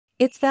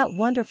It's that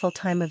wonderful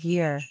time of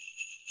year.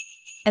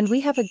 And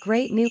we have a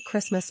great new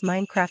Christmas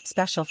Minecraft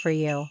special for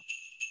you.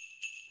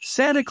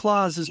 Santa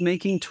Claus is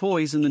making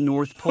toys in the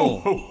North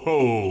Pole. Ho, ho,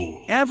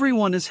 ho!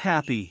 Everyone is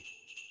happy.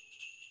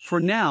 For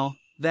now,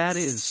 that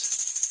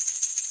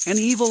is. An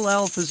evil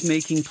elf is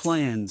making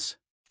plans.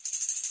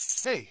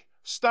 Hey,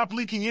 stop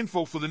leaking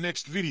info for the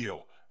next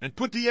video, and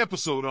put the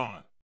episode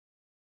on.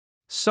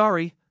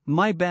 Sorry,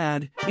 my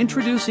bad.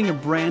 Introducing a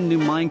brand new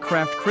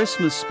Minecraft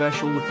Christmas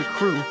special with the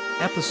crew,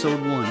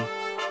 Episode 1.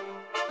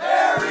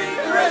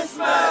 Merry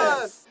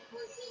Christmas!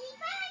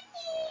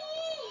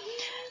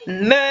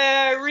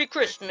 Merry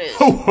Christmas!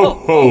 Ho, ho,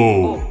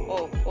 ho!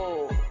 Ho,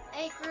 ho.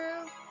 Hey,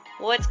 crew.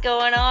 What's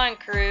going on,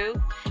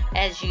 crew?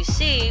 As you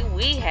see,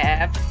 we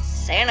have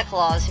Santa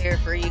Claus here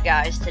for you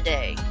guys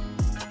today.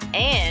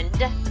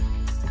 And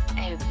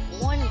a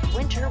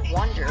winter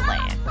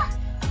wonderland.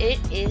 It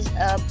is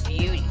a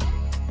beauty.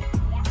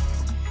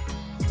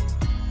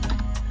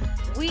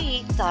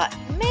 We thought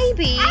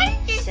maybe,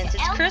 since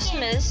it's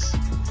Christmas,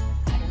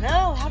 I don't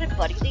know, how did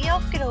Buddy the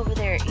Elf get over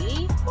there,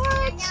 E?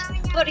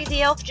 What? Buddy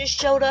the Elf just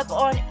showed up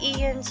on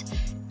Ian's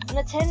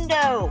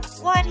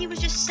Nintendo. What? He was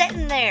just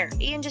sitting there.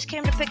 Ian just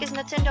came to pick his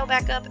Nintendo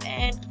back up,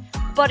 and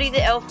Buddy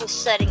the Elf was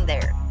sitting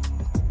there.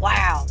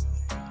 Wow.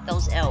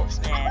 Those elves,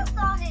 man.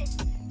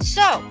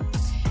 So,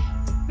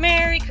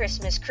 Merry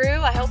Christmas, crew.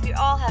 I hope you're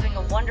all having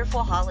a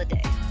wonderful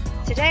holiday.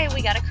 Today,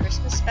 we got a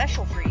Christmas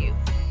special for you.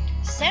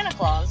 Santa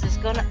Claus is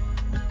gonna...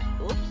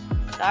 Oops.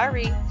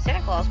 Sorry.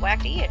 Santa Claus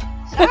whacked Ian.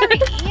 Sorry,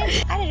 Ian.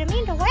 I didn't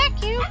mean to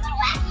whack you. I'm gonna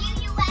whack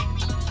you, you whack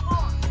me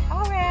more.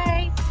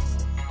 Alright.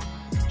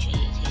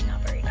 Jeez, he's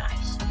not very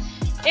nice.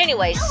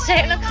 Anyway, No,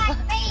 Santa you Claus...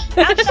 whack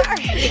me. I'm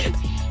sorry.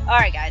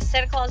 Alright, guys.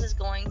 Santa Claus is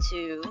going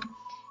to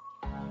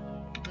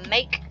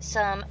make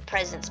some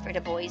presents for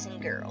the boys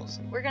and girls.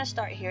 We're going to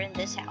start here in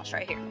this house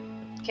right here.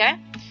 Okay?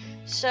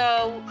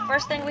 So,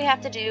 first thing we have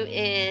to do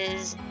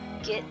is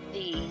get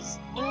these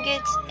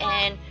ingots,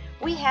 and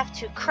we have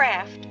to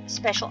craft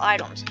special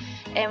items.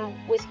 And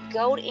with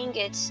gold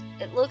ingots,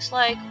 it looks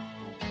like,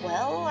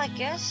 well, I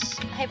guess,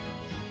 hey,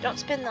 don't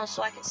spin those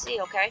so I can see,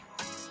 okay?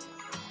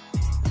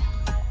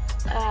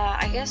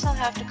 I guess I'll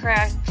have to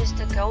craft just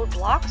a gold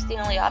block. It's the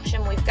only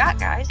option we've got,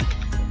 guys.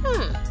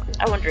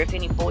 I wonder if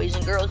any boys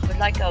and girls would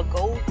like a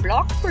gold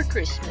block for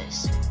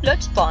Christmas.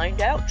 Let's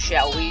find out,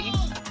 shall we?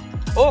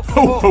 Ho,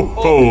 ho,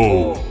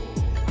 ho!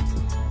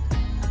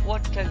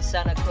 What can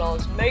Santa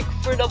Claus make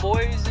for the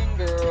boys and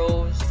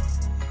girls?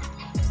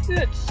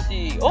 Let's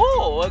see.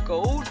 Oh, a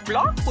gold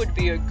block would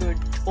be a good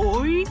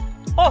toy.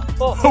 Ho,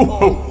 ho, Ho,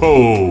 ho,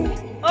 ho!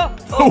 ho,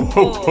 Ho,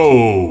 ho,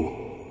 ho!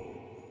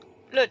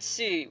 Let's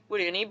see.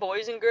 Would any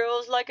boys and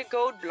girls like a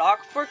gold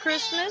block for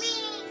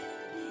Christmas?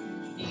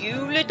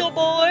 You little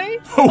boy?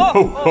 Ho,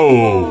 ho,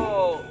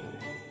 ho!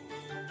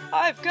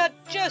 I've got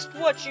just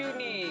what you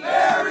need.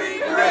 Merry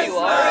Here you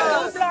are, a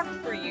gold Christmas! block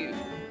for you.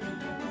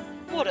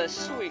 What a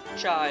sweet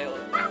child.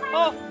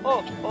 Oh,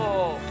 oh,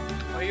 oh.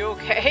 Are you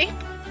okay?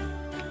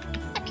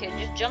 That kid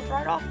just jumped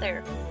right off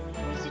there.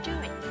 What is he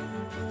doing?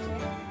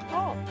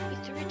 Oh, he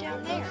threw it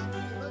down there.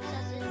 It looks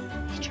as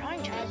if He's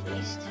trying to at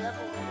least.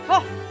 level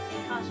Oh,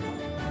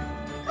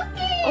 cookies.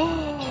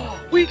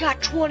 oh, we got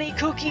 20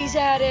 cookies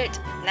at it.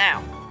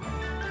 Now,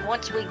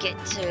 once we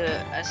get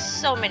to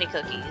so many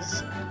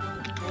cookies,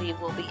 we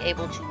will be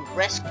able to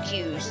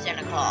rescue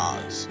Santa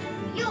Claus.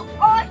 You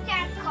are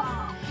Santa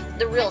Claus.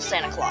 The real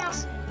Santa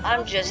Claus.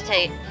 I'm just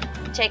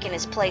taking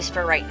his place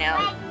for right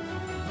now.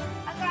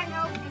 I gotta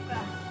help you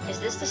guys. Is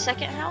this the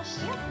second house?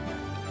 Yep.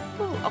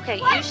 Ooh, okay,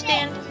 What's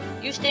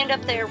you stand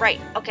up there, right.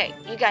 Okay,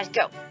 you guys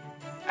go.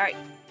 Alright.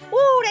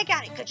 Woo, they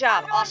got it. Good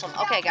job. Awesome.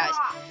 Okay, guys.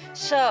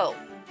 So,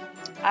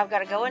 I've got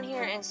to go in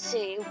here and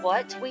see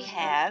what we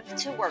have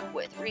to work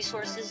with.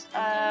 Resources,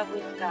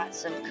 we've got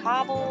some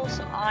cobble,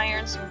 some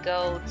iron, some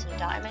gold, some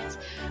diamonds,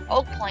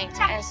 oak planks,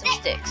 and some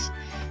sticks.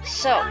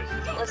 So,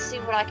 let's see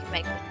what I can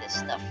make with this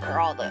stuff for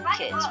all the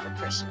kids for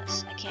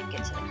Christmas. I can't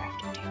get to the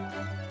crafting table.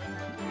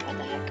 What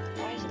the heck?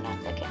 Why is it not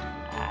clicking?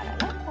 I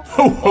don't know.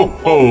 Ho, ho,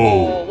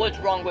 ho! What's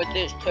wrong with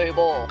this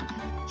table?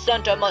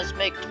 Santa must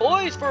make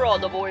toys for all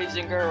the boys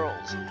and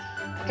girls.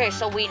 Okay,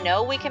 so we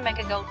know we can make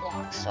a gold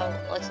block, so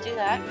let's do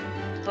that.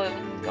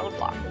 Boom, gold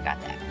block, we got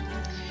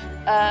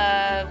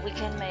that. We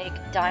can make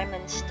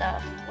diamond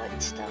stuff.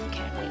 What stuff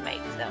can we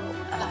make, though?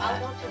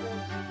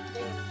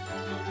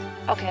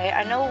 Okay,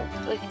 I know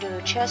we can do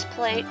a chest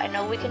plate. I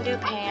know we can do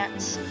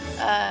pants.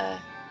 I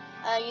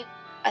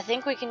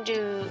think we can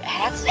do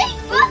hats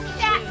and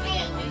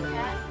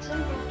boots.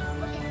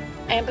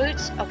 And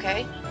boots?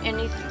 Okay.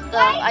 And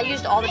I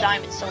used all the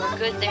diamonds, so we're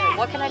good there.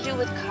 What can I do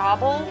with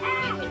cobble?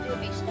 You can do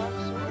a stone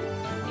sword.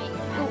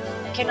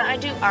 Ooh, can I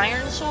do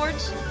iron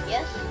swords?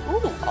 Yes.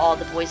 Ooh, all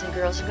the boys and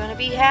girls are gonna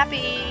be happy.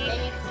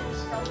 Then you can do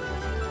stone sword.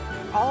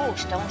 Oh,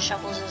 stone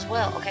shovels as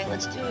well. Okay,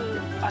 let's do...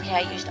 Okay,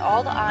 I used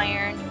all the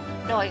iron.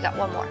 No, I got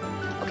one more.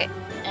 Okay,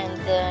 and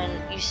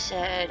then you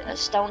said a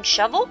stone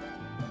shovel?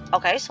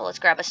 Okay, so let's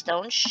grab a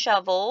stone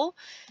shovel.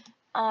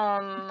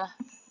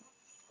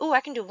 Ooh,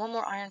 I can do one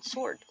more iron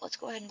sword. Let's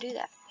go ahead and do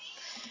that.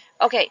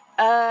 Okay,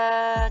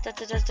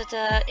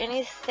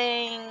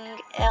 anything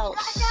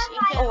else?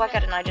 Oh, I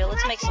got an idea.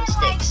 Let's make some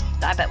sticks.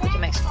 I bet we can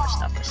make some more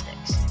stuff with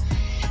sticks.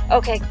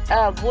 Okay,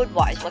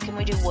 wood-wise, what can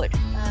we do wood?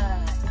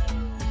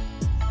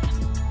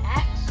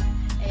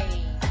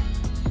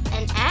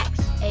 An axe,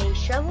 a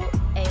shovel,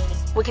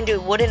 We can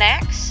do wooden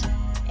axe.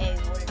 a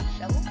wooden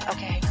shovel.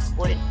 Okay,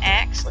 wooden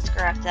axe. Let's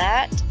grab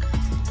that.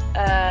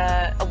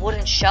 A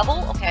wooden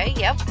shovel. Okay,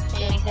 yep.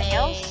 Anything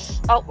else?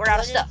 Oh, we're out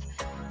of stuff.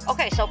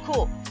 Okay, so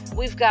cool.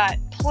 We've got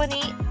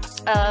plenty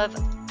of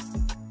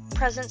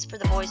presents for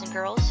the boys and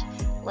girls.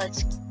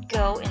 Let's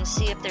go and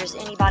see if there's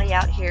anybody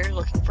out here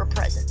looking for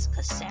presents,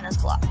 because Santa's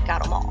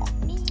got them all.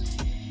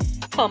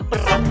 Pum, pum,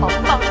 pum,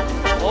 pum.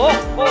 Oh,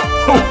 oh,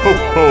 Ho, ho,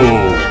 ho!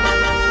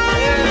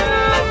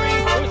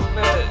 Merry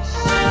Christmas!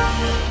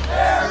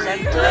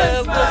 Santa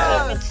will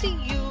come and see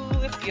you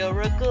if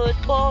you're a good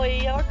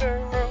boy or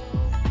girl.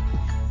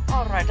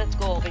 Alright, let's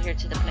go over here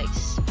to the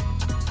place.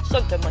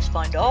 Santa must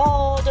find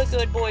all the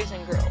good boys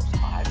and girls.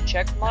 I've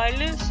checked my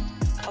list.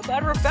 A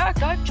matter of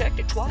fact, I've checked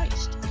it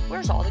twice.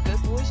 Where's all the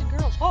good boys and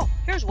girls? Oh,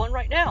 here's one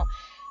right now.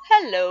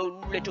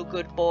 Hello, little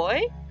good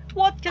boy.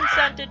 What can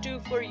Santa do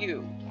for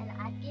you?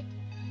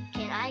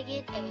 Can I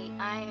get a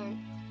iron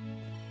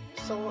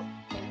sword?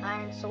 An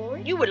iron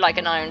sword? You would like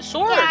an iron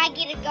sword? Can I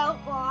get a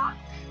gold block?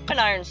 An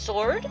iron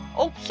sword?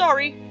 Oh,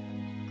 sorry.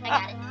 I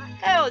got it.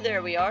 Oh,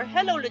 there we are.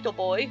 Hello, little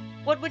boy.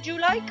 What would you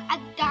like? A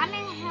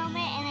diamond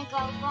helmet and a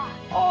gold block.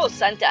 Oh,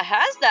 Santa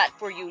has that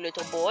for you,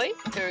 little boy.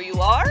 Here you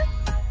are.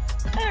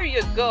 There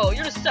you go.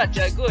 You're such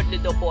a good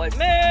little boy.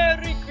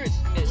 Merry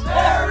Christmas.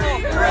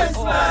 Merry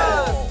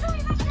Christmas!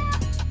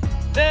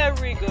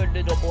 Very good,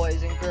 little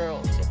boys and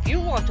girls. If you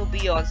want to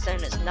be on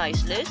Santa's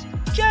nice list,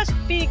 just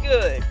be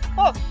good.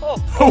 Ho, ho,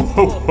 Ho,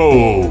 ho,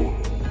 ho!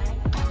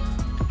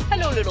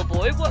 Hello, little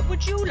boy. What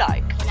would you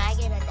like? Can I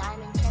get a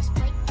diamond chest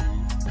plate?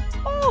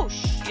 Oh,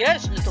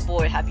 yes, little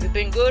boy. Have you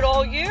been good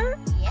all year?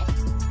 Yes.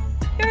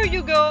 Here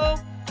you go.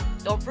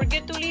 Don't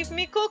forget to leave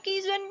me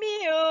cookies and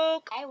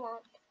milk. I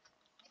won't.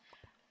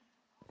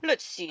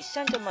 Let's see.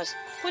 Santa must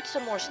put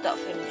some more stuff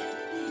in there.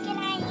 Can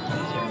I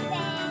have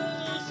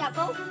a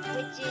shovel,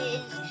 which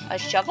is A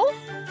shovel?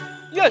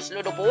 Yes,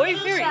 little boy.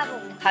 Here. shovel?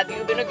 Have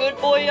you been a good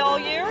boy all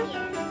year?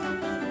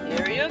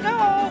 Here you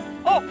go.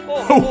 Oh,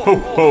 oh, Ho, ho,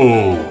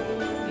 ho!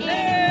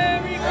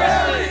 Merry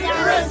Merry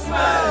Christmas.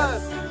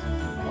 Christmas!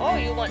 Oh,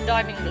 you want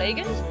diamond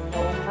leggings?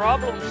 No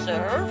problem,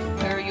 sir.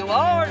 Here you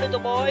are, little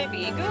boy.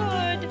 Be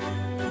good.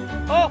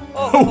 Oh,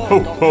 oh, Ho, oh. ho,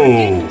 Don't ho.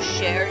 forget to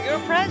share your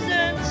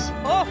presents.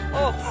 Oh,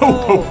 oh, Ho,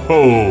 ho, oh.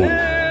 ho!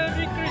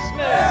 Merry Christmas.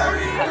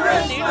 Merry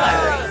Have you seen my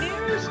Christmas.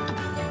 reindeers?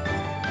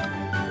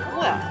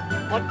 Well,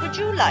 what would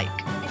you like?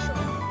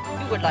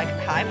 You would like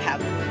I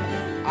have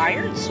an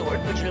iron sword.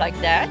 Would you like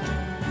that?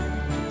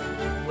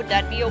 Would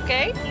that be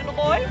okay, little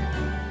boy?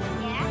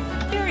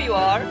 Yeah. Here you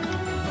are.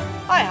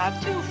 I have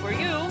two for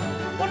you.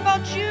 What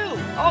about you?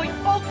 Oh,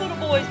 both little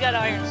boys got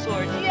iron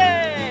swords.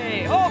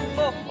 Yay! Oh,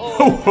 oh, Ho,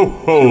 oh. ho,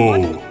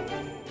 ho!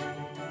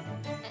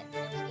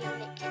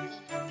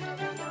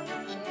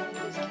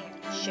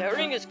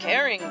 Sharing is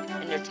caring,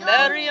 and it's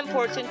very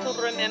important to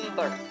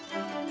remember.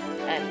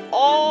 And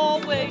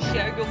always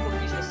share your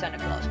cookies with Santa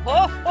Claus.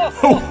 Ho, ho,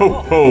 Ho,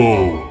 ho,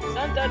 ho!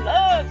 Santa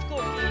loves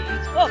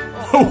cookies. Ho,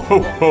 Ho, ho,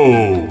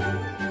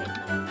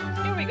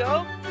 ho! Here we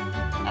go.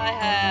 I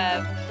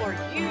have for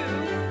you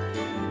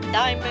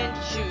diamond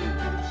shoes.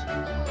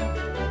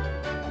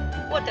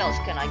 What else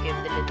can I give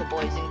the little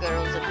boys and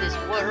girls of this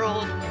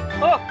world?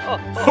 Ho, ho,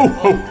 Ho,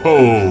 ho,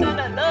 ho!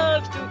 Santa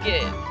loves to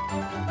give.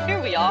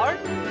 Here we are.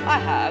 I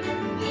have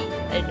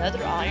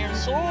another iron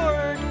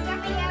sword.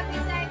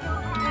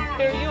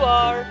 Here you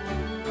are.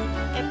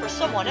 And for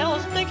someone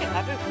else, they can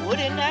have a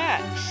wooden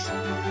axe.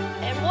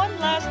 And one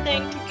last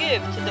thing to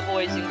give to the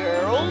boys and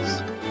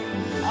girls.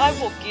 I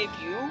will give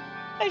you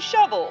a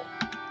shovel.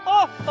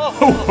 Oh, oh,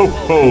 Ho, ho,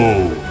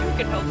 ho! You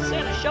can help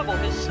Santa shovel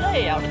his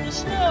sleigh out in the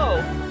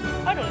snow.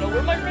 I don't know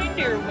where my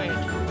reindeer went.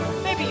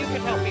 Maybe you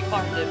can help me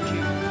find them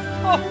too.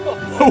 Oh, oh,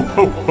 Ho,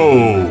 ho,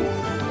 ho!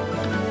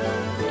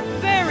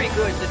 Very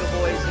good, little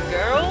boys and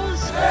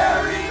girls.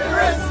 Merry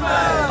Christmas!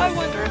 I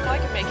wonder if I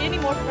can make any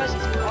more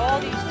presents for all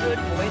these good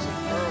boys and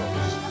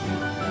girls.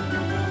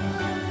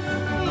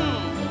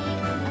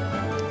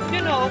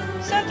 You know,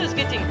 Santa's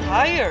getting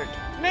tired.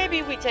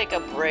 Maybe we take a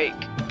break.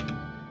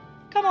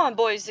 Come on,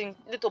 boys and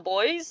little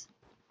boys.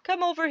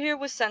 Come over here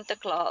with Santa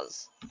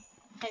Claus.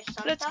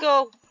 Let's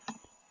go.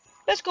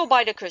 Let's go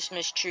by the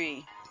Christmas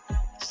tree.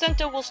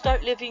 Santa will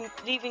start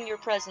leaving your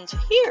presents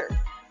here.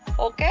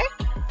 Okay?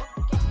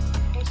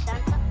 Hey,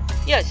 Santa.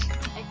 Yes.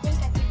 I think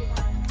I figured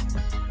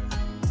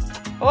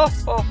out. Oh,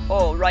 oh,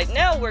 oh. Right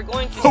now we're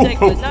going to Ho, say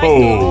ho, goodnight to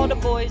ho. all the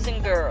boys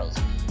and girls.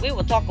 We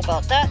will talk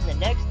about that in the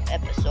next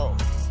episode.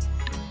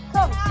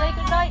 Come, say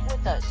goodnight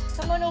with us.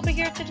 Come on over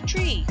here to the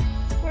tree.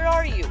 Where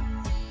are you?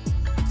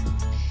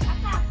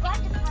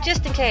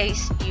 Just in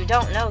case you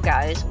don't know,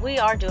 guys, we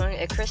are doing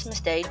a Christmas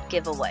Day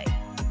giveaway.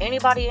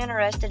 Anybody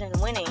interested in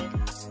winning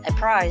a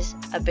prize,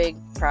 a big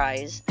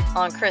prize,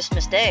 on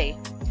Christmas Day,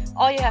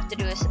 all you have to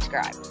do is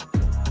subscribe.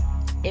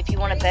 If you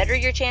want to better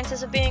your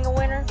chances of being a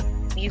winner,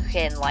 you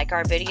can like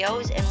our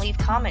videos and leave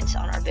comments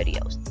on our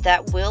videos.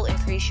 That will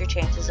increase your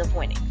chances of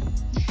winning.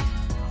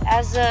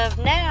 As of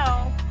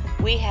now,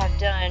 we have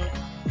done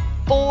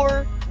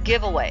 4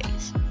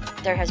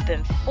 giveaways. There has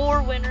been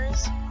 4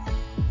 winners,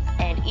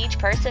 and each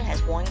person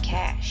has won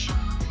cash.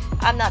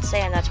 I'm not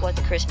saying that's what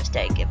the Christmas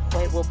Day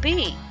giveaway will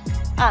be.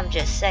 I'm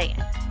just saying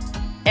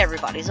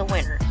everybody's a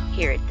winner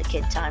here at the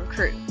Kid Time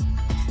Crew.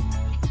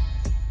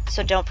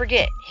 So don't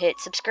forget, hit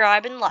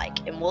subscribe and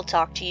like, and we'll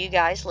talk to you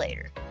guys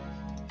later.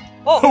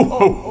 Ho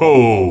ho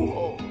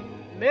ho!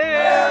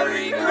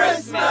 Merry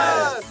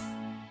Christmas!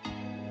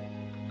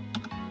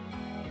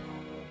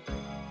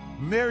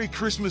 Merry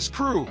Christmas,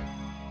 crew!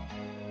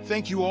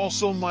 Thank you all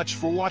so much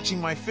for watching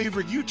my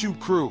favorite YouTube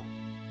crew.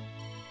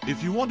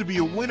 If you want to be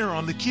a winner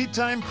on the Kid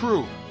Time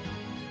Crew,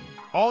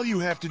 all you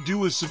have to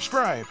do is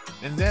subscribe,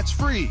 and that's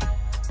free.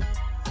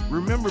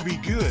 Remember, be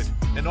good,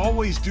 and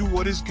always do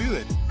what is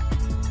good.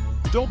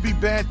 Don't be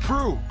bad,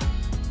 crew.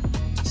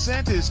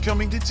 Santa is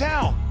coming to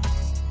town.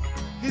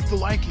 Hit the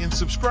like and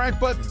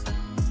subscribe button.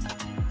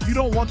 You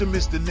don't want to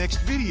miss the next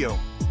video.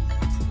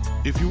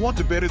 If you want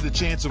to better the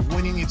chance of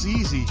winning, it's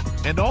easy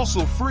and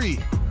also free.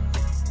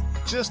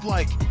 Just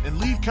like and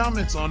leave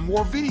comments on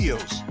more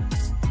videos.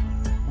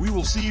 We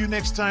will see you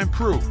next time,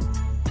 crew.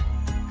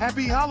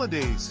 Happy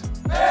holidays.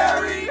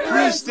 Merry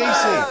Please stay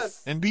Christmas!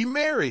 safe and be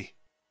merry.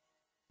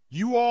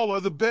 You all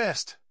are the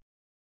best.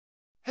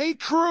 Hey,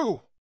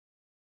 crew!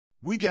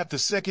 We got the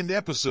 2nd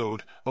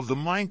episode of the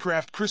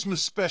Minecraft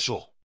Christmas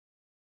special.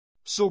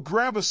 So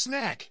grab a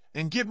snack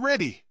and get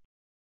ready.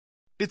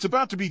 It's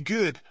about to be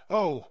good.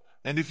 Oh,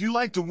 and if you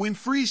like to win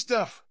free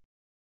stuff,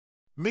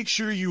 make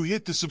sure you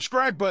hit the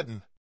subscribe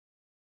button.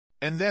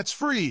 And that's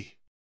free.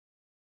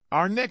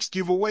 Our next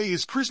giveaway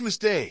is Christmas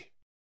Day.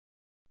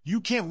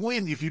 You can't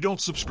win if you don't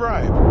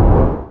subscribe.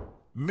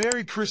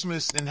 Merry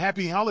Christmas and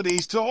happy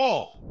holidays to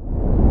all.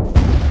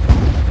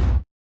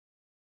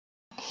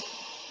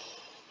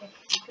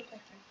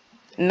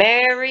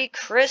 Merry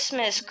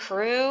Christmas,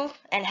 crew,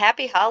 and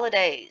happy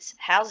holidays.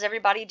 How's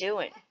everybody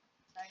doing?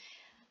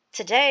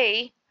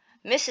 Today,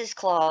 Mrs.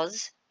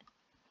 Claus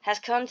has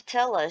come to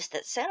tell us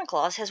that Santa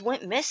Claus has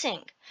went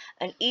missing.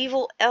 An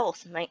evil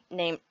elf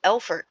named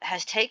Elfert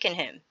has taken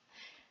him.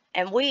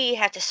 And we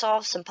have to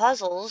solve some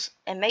puzzles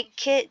and make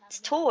kids'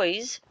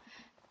 toys.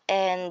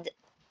 And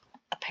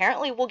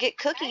apparently we'll get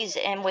cookies.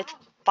 And with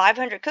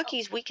 500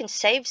 cookies, we can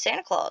save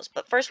Santa Claus.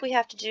 But first we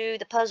have to do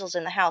the puzzles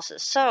in the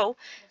houses. So,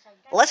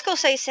 let's go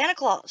save Santa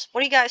Claus.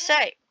 What do you guys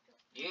say?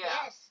 Yeah.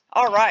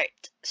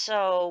 Alright,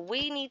 so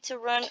we need to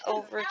run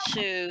over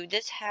to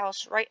this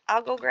house, right?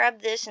 I'll go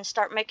grab this and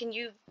start making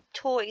you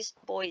toys,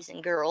 boys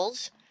and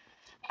girls.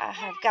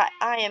 I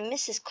am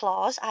Mrs.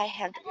 Claus. I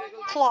have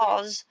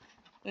Claus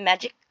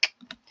magic.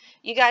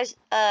 You guys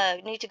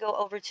need to go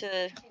over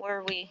to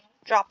where we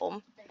drop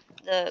them.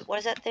 What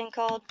is that thing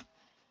called?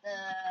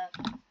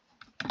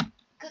 The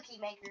cookie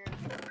maker.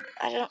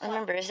 I don't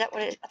remember. Is that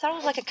what it is? I thought it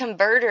was like a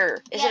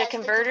converter. Is Yeah, it a it's the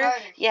converter?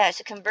 converter. Yeah, it's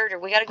a converter.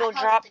 We gotta go I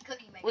call drop. it the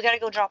cookie maker. We gotta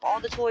go drop all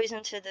the toys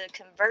into the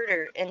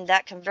converter, and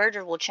that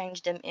converter will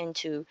change them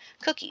into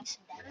cookies.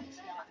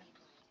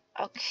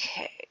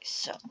 Okay,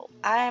 so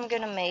I am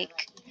gonna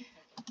make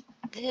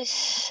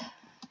this.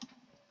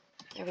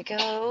 There we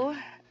go.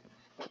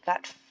 We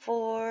got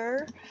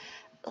 4.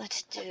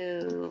 Let's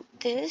do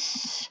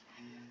this.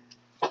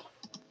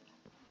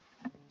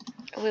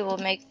 We will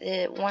make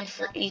the one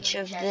for each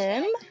of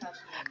them.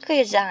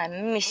 Because I'm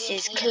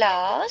Mrs.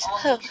 Claus.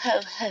 Ho,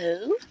 ho,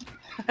 ho.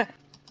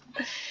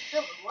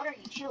 Silver, what are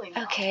you chewing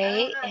on?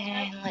 Okay,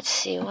 and let's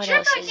see, what Sure,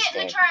 else put is it in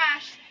there? the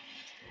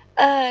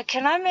trash.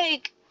 Can I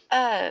make,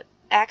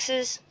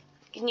 axes?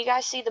 Can you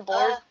guys see the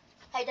board?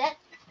 Hey, Dad.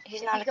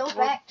 He's If not you at go the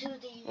board. back to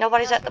the.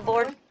 Nobody's at the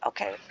board?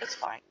 Okay, it's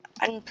fine.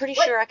 I'm pretty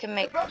Wait, sure I can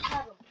make... The books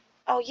have them.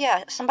 Oh,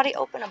 yeah, somebody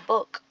open a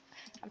book.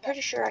 I'm pretty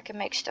sure I can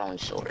make stone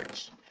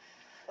swords.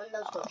 One of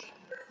those books.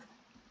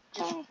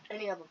 Just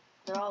any of them.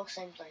 They're all the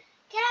same thing.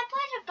 Can I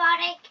put a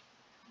body?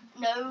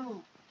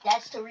 No.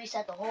 That's to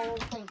reset the whole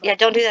thing. Yeah,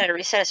 don't do that at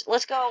recess.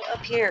 Let's go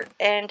up here,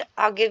 and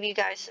I'll give you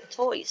guys some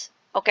toys,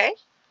 okay?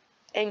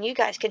 And you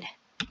guys can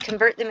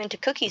convert them into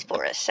cookies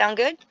for us. Sound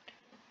good?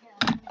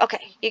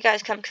 Okay, you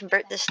guys come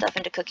convert this stuff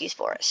into cookies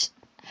for us.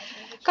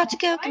 Got to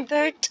go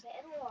convert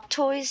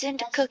toys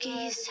into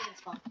cookies.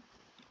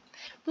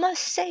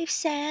 Must save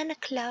Santa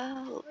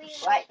Claus.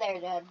 Right there,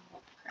 Dad.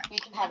 You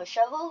can have a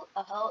shovel,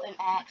 a hoe, an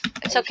axe.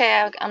 It's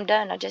okay, I'm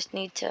done. I just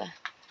need to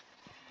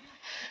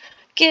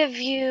give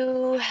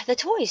you the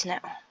toys now.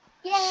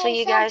 So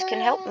you guys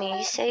can help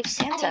me save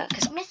Santa.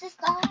 Because Mrs.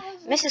 Claus.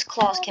 Mrs.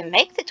 Claus can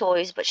make the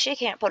toys, but she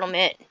can't put them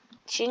in.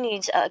 She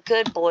needs a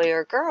good boy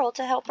or girl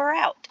to help her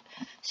out.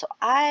 So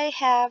I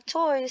have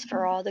toys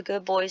for all the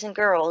good boys and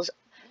girls.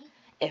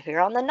 If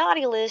you're on the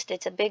naughty list,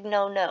 it's a big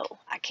no-no.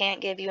 I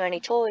can't give you any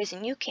toys,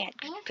 and you can't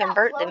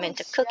convert them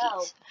into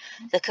cookies.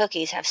 The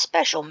cookies have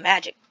special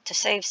magic to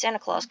save Santa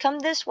Claus. Come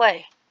this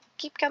way.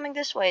 Keep coming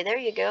this way. There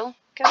you go.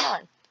 Come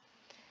on.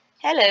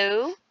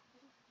 Hello.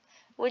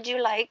 Would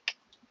you like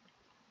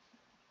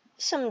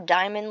some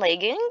diamond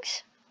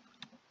leggings?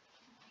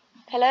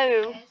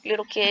 Hello,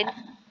 little kid.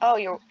 Oh,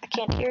 I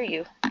can't hear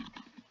you.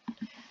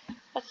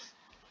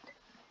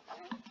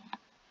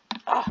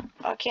 Oh,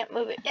 I can't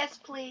move it. Yes,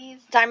 please.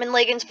 Diamond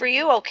leggings for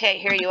you. Okay,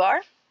 here you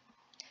are.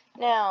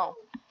 Now,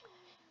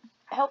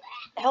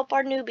 help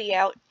our newbie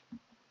out.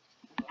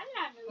 I'm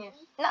not moving.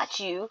 Not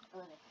you.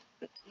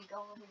 You go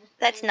over this.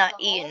 That's not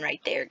Ian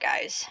right there,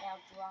 guys. Now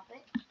drop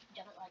it.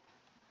 Drop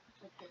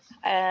it like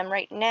this.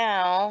 Right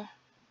now,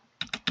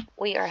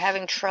 we are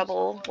having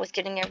trouble with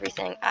getting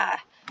everything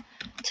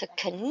to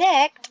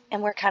connect,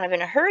 and we're kind of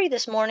in a hurry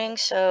this morning,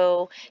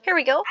 so here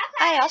we go.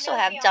 I also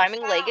have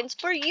diamond leggings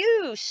for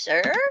you,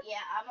 sir.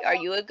 Yeah, Are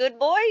you a good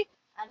boy?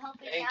 I'm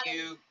helping. Thank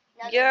you.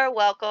 You're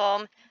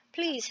welcome.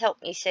 Please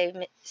help me save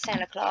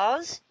Santa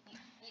Claus.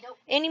 You don't.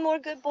 Any more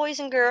good boys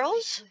and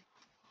girls?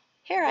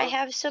 Here, I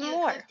have some You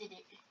more. did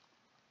it.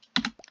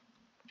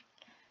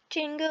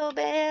 Jingle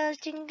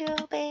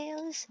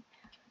bells,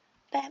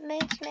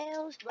 Batman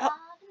smells. Oh,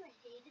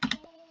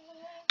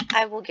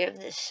 I will give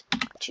this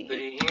to Put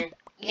you. it here.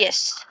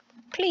 Yes,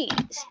 please.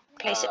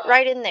 Place it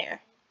right in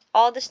there.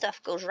 All the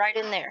stuff goes right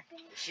in there.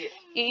 Shit.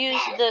 You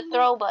use the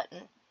throw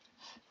button.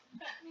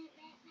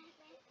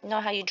 Know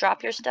how you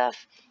drop your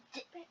stuff?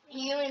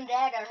 You and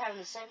Dad are having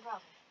the same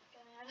problem.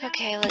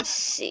 Okay, let's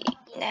see.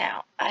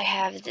 Now, I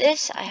have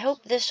this. I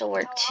hope this will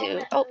work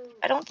too. Oh,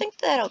 I don't think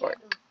that'll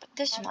work. But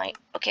this might.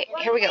 Okay,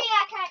 here we go.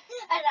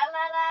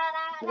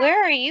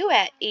 Where are you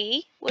at,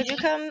 E? Would you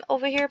come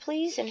over here,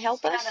 please, and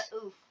help us?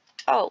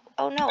 Oh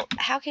no.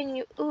 How can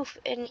you oof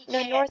in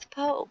the North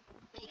Pole?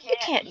 You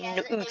can't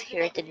oof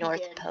here at the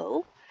North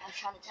Pole. I'm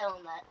trying to tell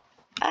him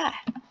that.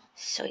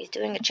 So he's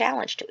doing a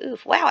challenge to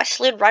oof. Wow, I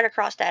slid right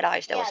across that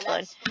ice. That was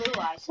fun.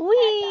 Blue eyes.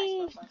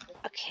 Whee!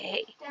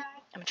 Okay, I'm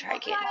gonna try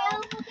again.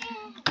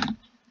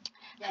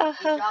 Ho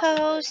ho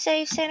ho,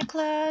 save Santa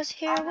Claus,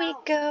 here we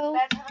go.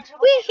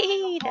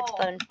 Whee! That's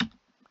fun.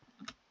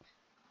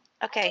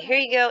 Okay, here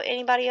you go.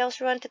 Anybody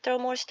else run to throw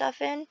more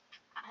stuff in?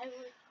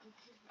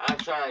 I'm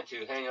trying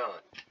to. Hang on.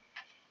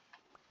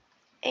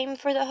 Aim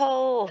for the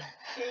hole.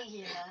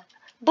 Yeah.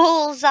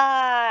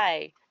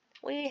 Bullseye!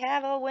 We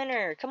have a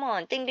winner. Come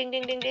on. Ding, ding,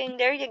 ding, ding, ding.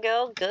 There you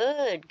go.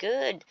 Good,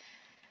 good.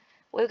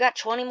 We've got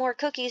 20 more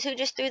cookies. Who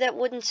just threw that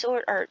wooden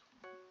sword? Or,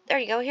 there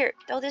you go. Here,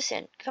 throw this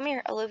in. Come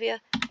here, Olivia.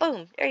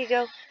 Boom. There you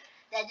go.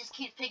 That just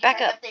keeps picking Back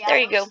up. the There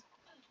you go. items.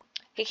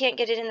 He can't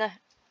get it in the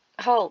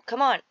hole.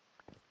 Come on.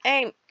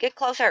 Aim. Get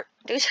closer.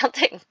 Do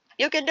something.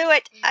 You can do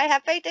it. I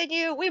have faith in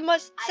you. We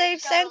must save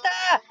Santa.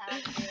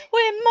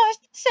 We must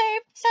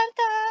save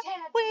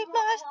Santa. We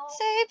must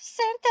save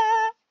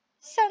Santa.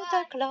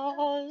 Santa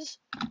Claus.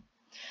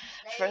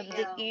 From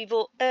the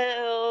evil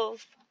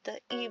elf. The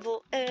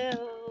evil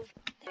elf.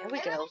 There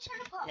we go.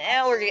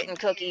 Now we're getting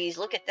cookies.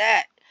 Look at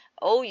that.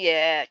 Oh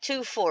yeah.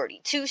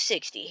 240.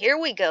 260. Here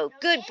we go.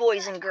 Good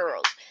boys and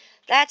girls.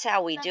 That's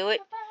how we do it.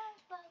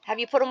 Have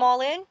you put them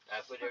all in?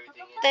 I put everything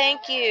in.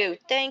 Thank you.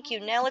 Thank you.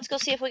 Now let's go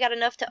see if we got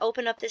enough to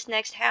open up this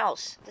next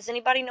house. Does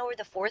anybody know where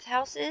the fourth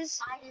house is?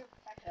 I do.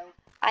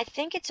 I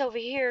think it's over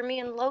here. Me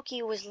and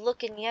Loki was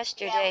looking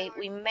yesterday.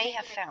 We may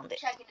have found it.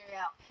 Checking it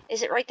out.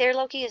 Is it right there,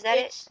 Loki? Is that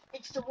it?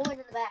 It's the one in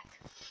the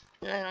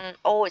back.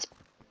 Oh, it's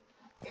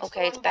It's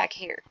okay. the It's one back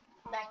here.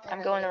 back there.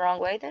 I'm going the wrong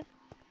way then.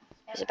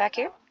 Is it back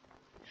here?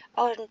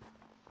 Oh,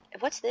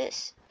 what's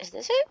this? Is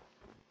this it?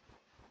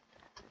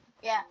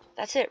 Yeah.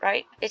 That's it,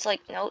 right? It's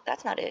like, no,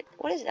 that's not it.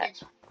 What is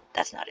that?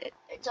 That's not it.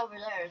 It's over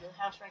there. The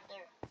house right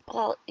there.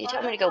 Well, you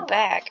told me to go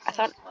back. I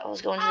thought I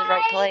was going to the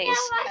right place.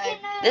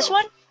 This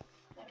one?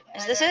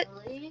 Is this it?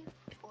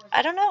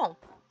 I don't know.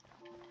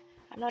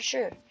 I'm not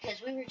sure.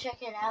 Because we were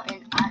checking it out,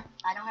 and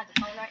I don't have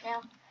the phone right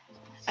now.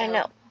 I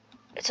know.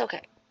 It's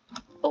okay.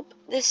 Oh,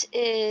 this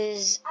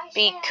is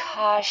be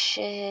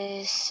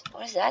cautious.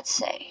 What does that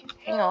say?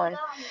 Hang on.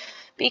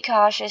 Be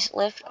cautious.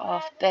 Lift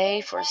off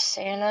bay for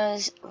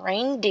Santa's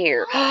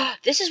reindeer.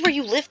 This is where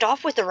you lift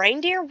off with the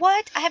reindeer?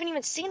 What? I haven't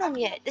even seen them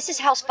yet. This is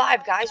house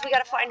 5, guys. We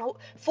gotta find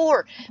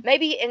 4.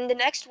 Maybe in the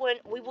next one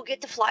we will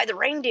get to fly the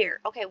reindeer.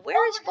 Okay,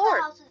 where is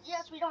 4?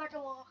 Yes, we don't have to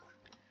walk.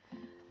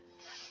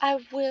 I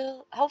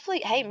will.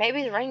 Hopefully, hey,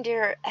 maybe the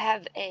reindeer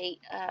have a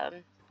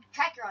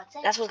Tracker on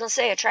Santa. that's what I was gonna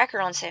say, a tracker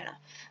on Santa.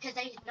 Because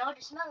they know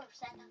the smell of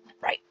Santa.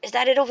 Right. Is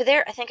that it over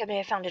there? I think I may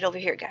have found it over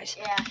here, guys.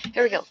 Yeah.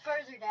 Here we go. It's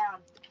further down.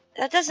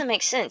 That doesn't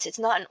make sense. It's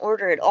not in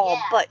order at all,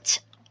 Yeah. but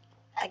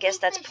I guess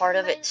think that's they part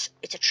of should it.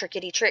 It's a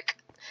trickety trick.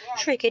 Yeah.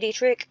 Trickety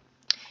trick.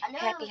 I know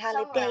Happy it was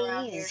somewhere around here.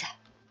 holidays.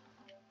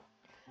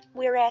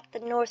 We're at the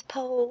North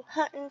Pole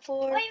hunting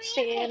for Wait,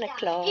 Santa He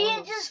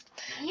Claus. just,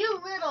 you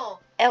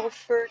little.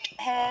 Elfert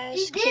has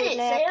He did it,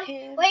 kidnapped Sam.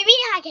 him. What do you mean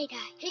I can die?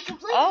 He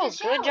completed Oh, the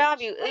good challenge. job,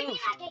 you What do you mean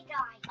oof. I can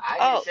die? I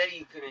Oh. just said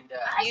you couldn't die.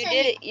 I You said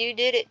did you- it. You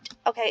did it.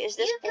 Okay, is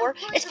this You 4?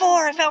 completed It's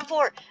 4. I found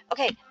 4.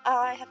 Okay,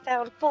 I have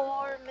found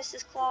 4.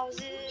 Mrs.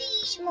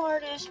 Claus's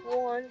smartest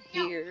one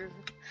here.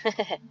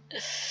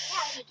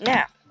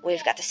 Now,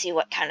 we've got to see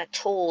what kind of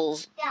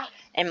tools Yeah.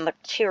 and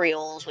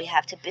materials we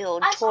have to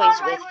build I saw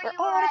toys right with where for you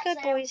all were the at, good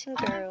Sam. boys and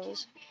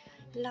girls.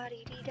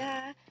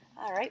 La-di-di-da.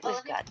 Alright,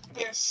 we've got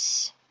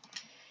this.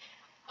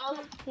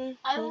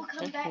 I will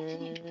come back to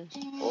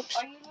you. Oops.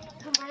 Are you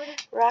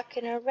converted?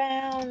 Rocking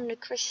around the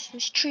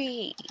Christmas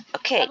tree.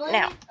 Okay,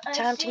 now,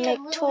 time to make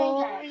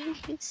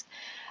toys.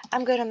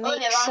 I'm gonna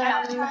make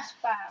some...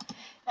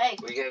 Hey.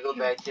 We gotta go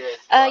back to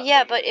that.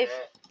 Yeah, but if...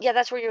 Yeah,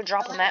 that's where you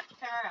drop them at.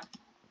 Turn around.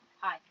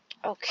 Hi.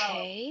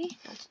 Okay,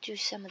 let's do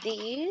some of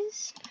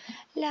these.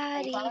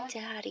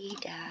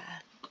 La-dee-da-dee-da.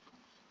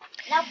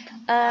 Nope.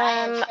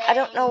 I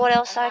don't know what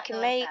else I can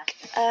make.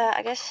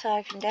 I guess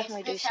I can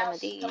definitely do some of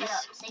these.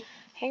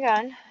 Hang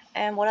on.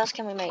 And what else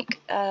can we make?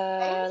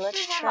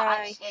 Let's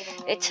try...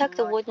 It took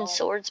the wooden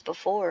swords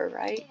before,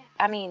 right?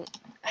 I mean,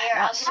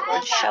 not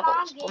swords,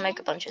 shovels. We'll make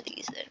a bunch of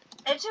these then.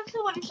 It took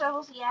the wooden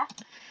shovels, yeah.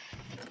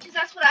 Because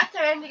that's what I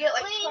threw in to get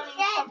like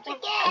 20-something.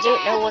 I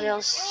don't know what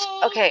else.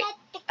 Okay,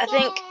 I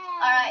think...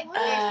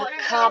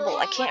 cobble.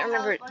 I can't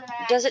remember.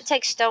 Does it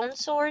take stone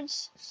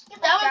swords?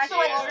 That was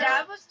what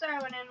Dad was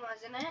throwing in,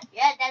 wasn't it?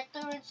 Yeah, Dad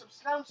threw in some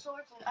stone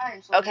swords and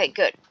iron swords. Okay,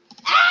 good.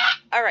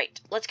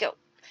 Alright, let's go.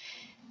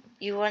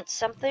 You want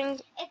something?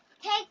 It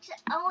takes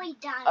only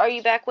diamonds. Are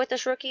you back with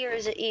us, Rookie, or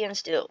is it Ian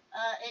still?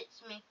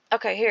 It's me.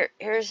 Okay,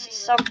 here's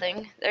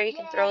something. There, you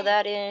can throw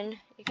that in.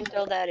 You can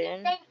throw that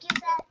in. Thank you,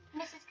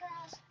 Mrs.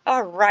 Claus.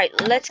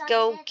 Alright, let's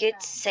go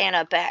get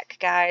Santa back,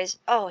 guys.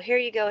 Oh, here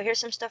you go. Here's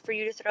some stuff for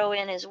you to throw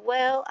in as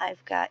well.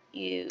 I've got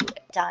you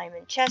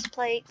diamond chest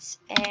plates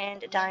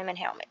and a diamond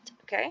helmet,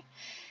 okay?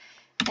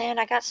 And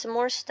I got some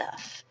more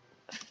stuff.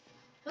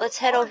 Let's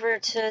head over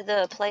to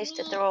the place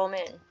to throw them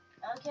in.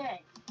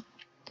 Okay.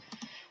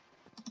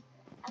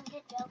 I'm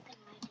just joking,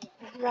 my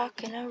dear.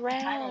 Rocking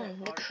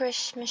around the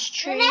Christmas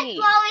The next tree.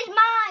 wall is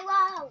mine.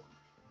 Whoa.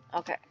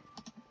 Okay.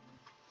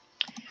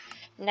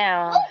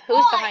 Now,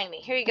 who's behind me?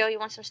 Here you go. You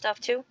want some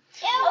stuff too?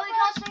 Oh, it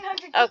costs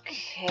 300.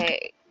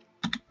 Okay.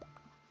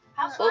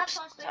 Oops.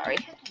 Sorry.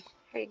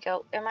 Here you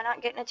go. Am I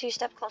not getting a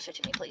two-step closer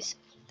to me, please?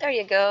 There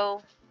you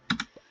go.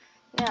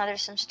 Now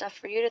there's some stuff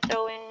for you to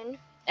throw in,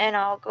 and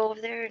I'll go over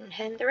there and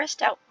hand the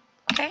rest out.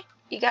 Okay?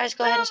 You guys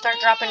go ahead and start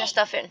dropping the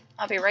stuff in.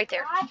 I'll be right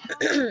there.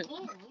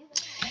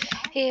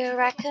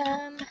 Here I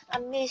come.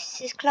 I'm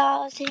Mrs.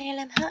 Claus, and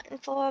I'm hunting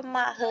for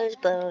my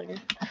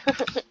husband.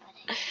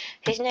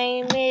 His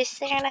name is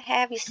Santa.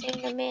 Have you seen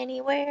him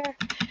anywhere?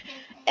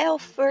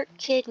 Elfert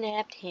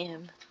kidnapped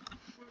him.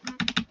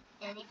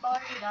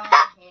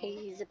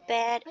 He's a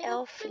bad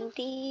elf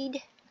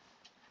indeed.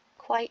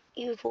 Quite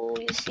evil,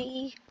 you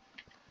see.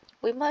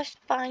 We must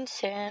find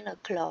Santa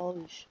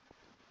Claus.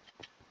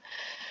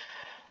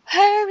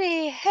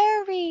 Hurry,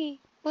 hurry!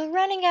 We're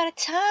running out of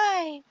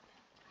time.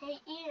 Hey,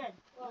 Ian,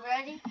 you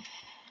ready?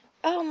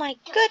 Oh my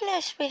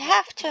goodness, we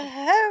have to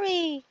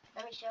hurry.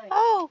 Let me show you.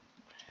 Oh,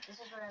 This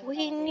is what I'm we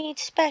gonna do. need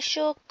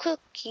special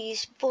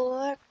cookies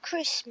for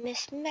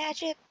Christmas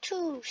magic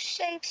to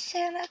save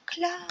Santa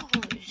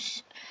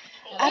Claus.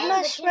 I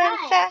must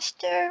run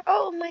faster.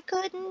 Oh my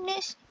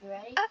goodness. You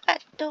ready? I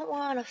don't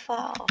want to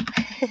fall.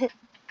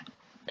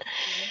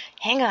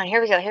 Hang on,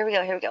 here we go, here we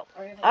go, here we go.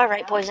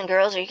 Alright, boys and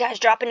girls, are you guys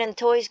dropping in the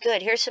toys?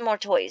 Good, here's some more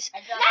toys.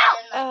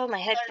 Oh, my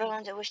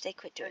headphones, I wish they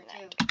quit doing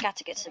that. I got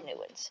to get some new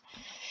ones.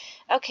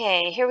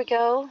 Okay, here we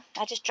go.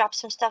 I just dropped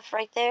some stuff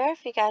right there.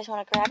 If you guys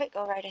want to grab it,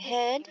 go right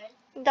ahead.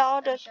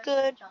 All the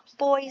good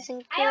boys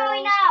and I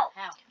already girls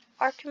know.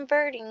 are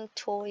converting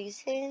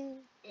toys into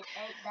It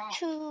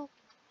ain't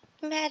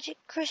that. magic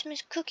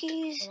Christmas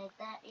cookies. It ain't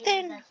that. Ian.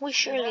 Then That's we the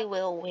surely up.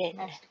 will win.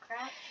 That's the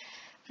crack.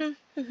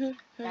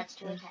 That's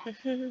to attack.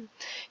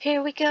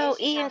 Here we go. This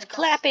is Ian's how it goes.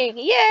 clapping.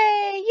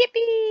 Yay!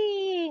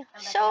 Yippee!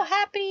 How So about that?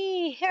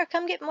 happy. Here,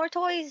 come get more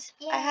toys.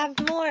 I have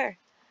more.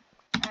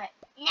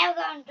 Never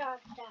gonna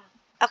drop down.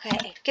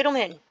 Okay, get them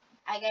in.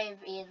 I gave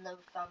Ian the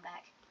phone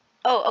back.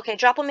 Oh, okay.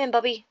 Drop them in,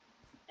 Bubby.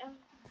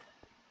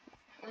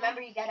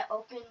 Remember, you gotta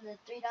open the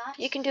 3 dots.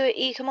 You can do it,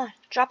 E. Come on.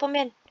 Drop them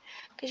in.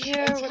 Because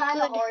you're It's a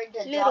kind of good hard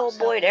to little drop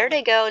boy. There something.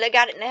 they go. They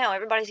got it now.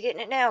 Everybody's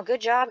getting it now.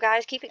 Good job,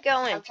 guys. Keep it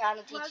going. I'm trying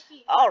to teach.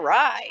 All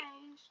right.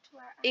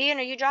 Ian,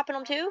 are you dropping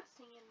them too?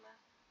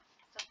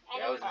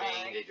 That was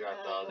me. They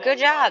dropped all that. Good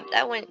job.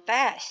 That went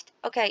fast.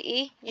 Okay,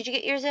 E, did you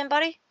get yours in,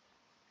 buddy?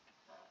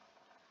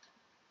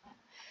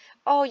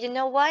 Oh, you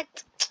know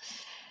what?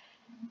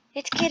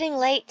 It's getting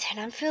late, and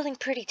I'm feeling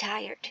pretty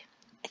tired.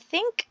 I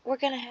think we're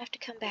going to have to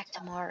come back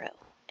tomorrow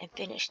and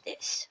finish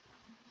this.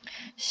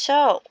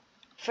 So,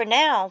 for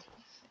now,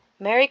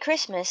 Merry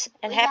Christmas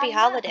and We Happy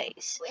have none.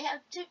 Holidays. We have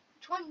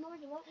 20 more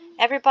than what we need.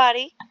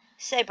 Everybody,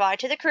 say bye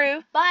to the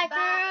crew. Bye, crew.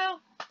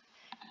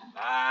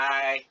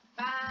 Bye.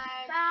 Bye.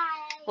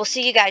 Bye. We'll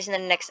see you guys in the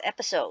next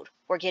episode.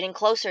 We're getting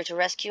closer to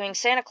rescuing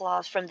Santa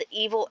Claus from the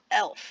evil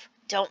elf.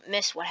 Don't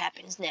miss what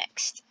happens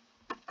next.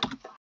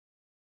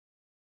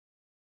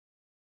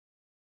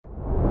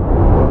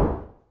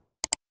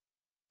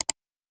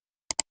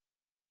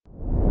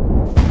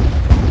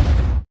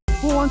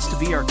 Who wants to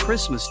be our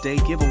Christmas Day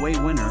giveaway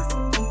winner?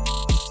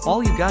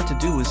 All you got to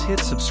do is hit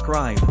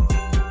subscribe.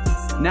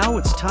 Now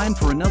it's time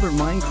for another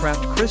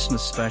Minecraft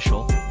Christmas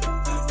special.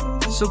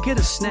 So get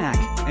a snack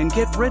and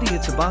get ready,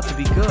 it's about to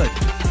be good.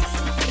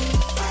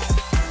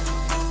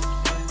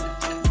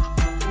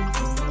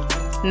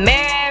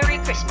 Merry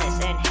Christmas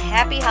and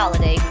happy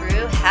holiday,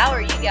 crew. How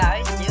are you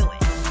guys doing?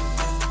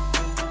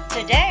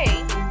 Today,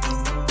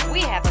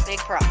 we have a big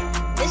problem.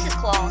 Mrs.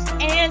 Claus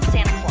and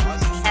Santa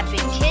Claus have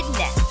been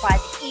kidnapped by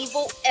the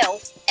evil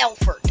elf,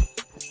 Elfert.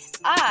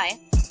 I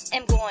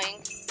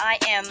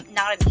am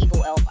not an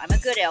evil elf. I'm a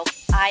good elf.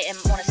 I am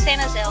one of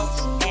Santa's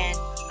elves, and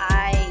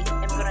I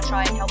am going to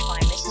try and help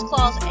find Mrs.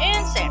 Claus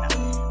and Santa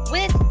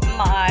with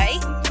my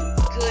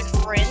good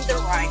friend, the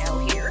Rhino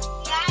here.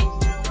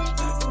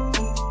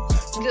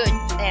 Good.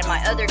 And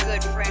my other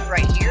good friend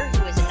right here,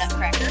 who is a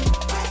Nutcracker.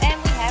 And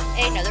we have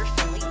another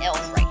friendly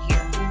elf right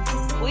here.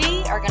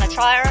 We are going to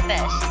try our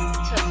best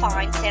to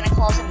find Santa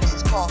Claus and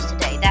Mrs. Claus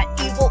today. That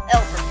evil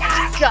Elfert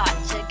has got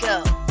to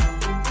go.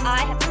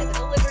 I have taken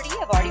the liberty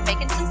of already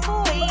making some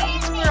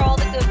toys for all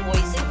the good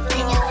boys and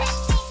girls,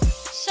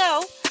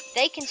 so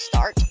they can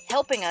start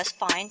helping us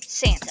find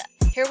Santa.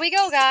 Here we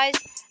go, guys.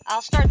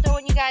 I'll start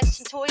throwing you guys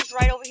some toys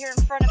right over here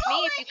in front of me.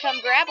 If you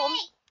come grab them,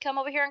 come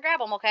over here and grab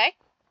them, okay?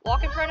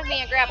 Walk in front of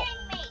me and grab them.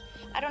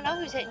 I don't know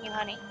who's hitting you,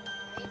 honey.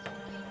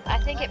 I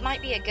think it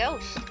might be a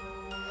ghost.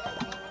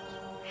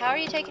 How are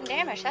you taking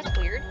damage? That's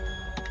weird.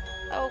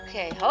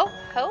 Okay, ho,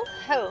 ho,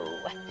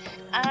 ho.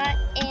 I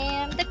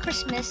am the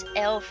Christmas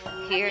elf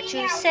here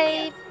to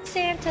save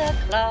Santa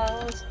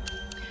Claus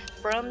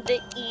from the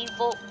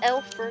evil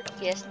Elfert.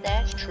 Yes,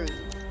 that's true.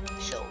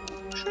 So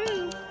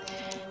true.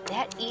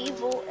 That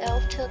evil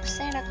elf took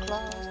Santa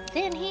Claus,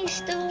 then he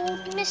stole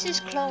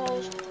Mrs.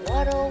 Claus.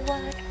 What oh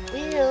what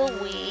will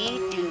we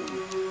do?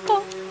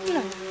 Oh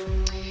no.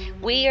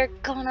 We are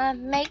gonna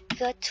make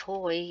a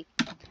toy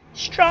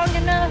strong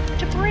enough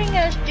to bring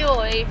us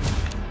joy.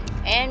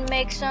 And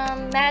make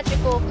some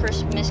magical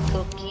Christmas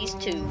cookies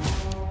too.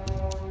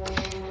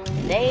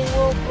 They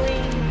will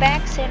bring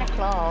back Santa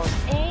Claus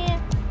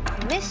and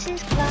Mrs.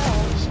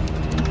 Claus.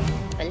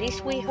 At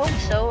least we hope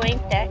so,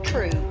 ain't that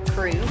true,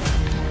 crew?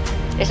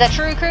 Is that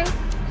true, crew?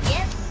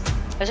 Yes.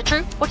 Is it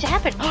true? What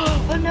happened?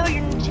 Oh no,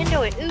 your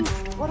Nintendo, it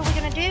oofed. What are we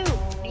gonna do?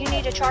 Do you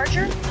need a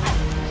charger?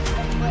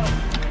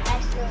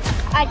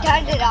 I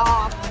turned it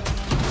off.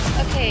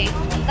 Okay,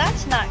 well,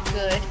 that's not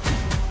good.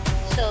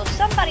 So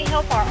somebody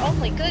help our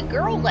only good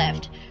girl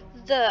left.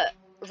 The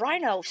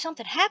Rhino,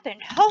 something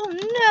happened. Oh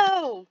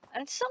no!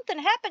 And something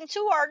happened to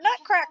our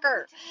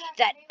Nutcracker.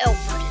 That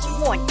Elfert is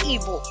one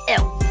evil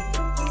elf.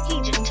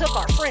 He just took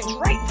our friends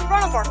right in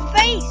front of our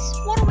face.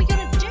 What are we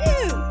gonna do?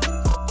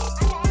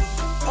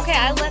 Okay,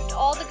 I left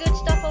all the good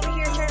stuff over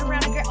here. Turn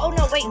around and grab. Oh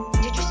no, wait.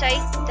 Did you say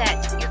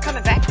that you're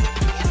coming back?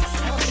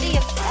 Let's see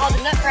if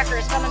the Nutcracker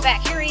is coming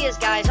back. Here he is,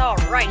 guys. All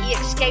right, he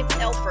escaped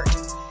Elfert.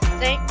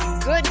 Thank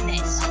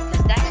goodness,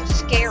 because that was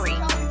scary.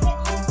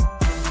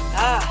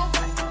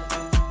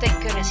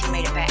 Thank goodness he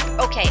made it back.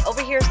 Okay,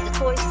 over here's the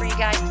toys for you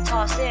guys to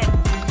toss in.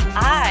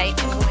 I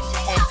am going to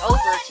head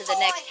over to the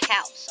next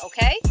house,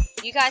 okay?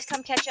 You guys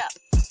come catch up.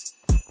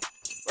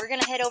 We're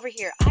going to head over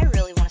here. I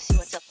really want to see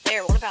what's up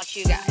there. What about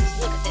you guys?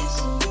 Look at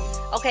this.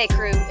 Okay,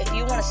 crew, if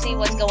you want to see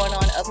what's going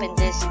on up in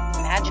this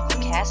magical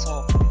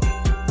castle,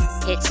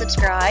 hit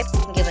subscribe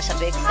and give us a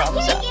big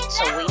thumbs up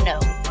so we know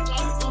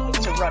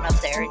to run up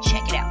there and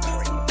check it out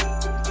for you.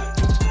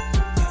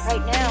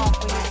 Right now,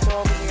 we need to go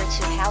over here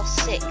to house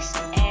 6,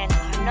 and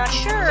I'm not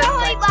sure.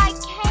 Sorry, but I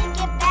can't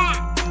get back.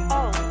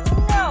 Oh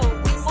no,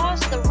 we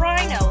lost the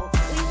Rhino.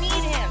 We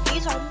need him.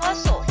 He's our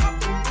muscle.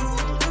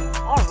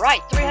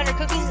 Alright, 300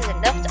 cookies is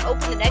enough to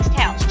open the next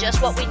house.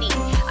 Just what we need.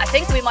 I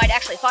think we might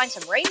actually find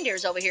some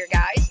reindeers over here,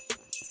 guys.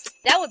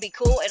 That would be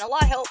cool and a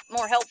lot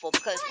more helpful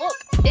because, look,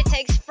 it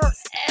takes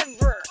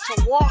forever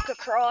to walk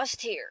across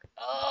here.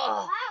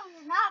 Ugh.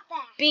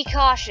 Be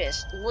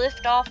cautious.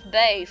 Lift off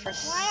bay for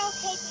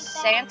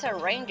Santa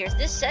reindeers.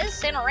 This says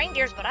Santa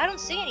reindeers, but I don't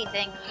see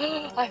anything.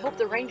 I hope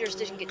the reindeers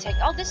didn't get taken.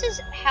 Oh, this is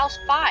house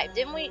 5.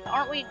 Didn't we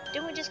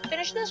just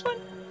finish this one?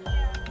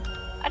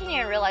 I didn't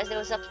even realize there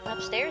was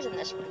upstairs in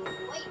this one.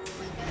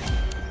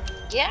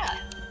 Yeah,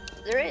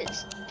 there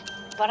is.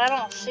 But I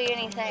don't see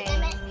anything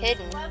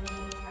hidden.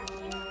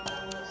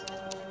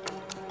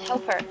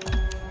 Help her.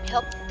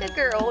 Help the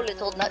girl,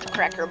 little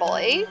Nutcracker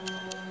boy.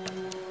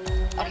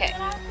 Okay.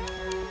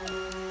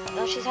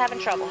 No, she's having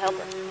trouble. Help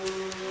her.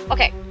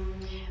 Okay.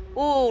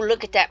 Ooh,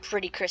 look at that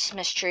pretty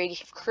Christmas tree,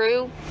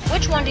 crew.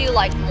 Which one do you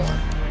like more?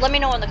 Let me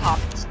know in the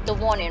comments. The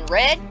one in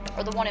red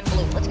or the one in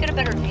blue? Let's get a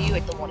better view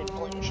at the one in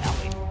blue, shall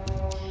we?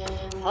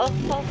 Ho,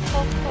 ho, ho,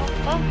 ho,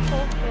 ho,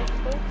 ho,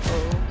 ho, ho.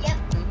 Yep.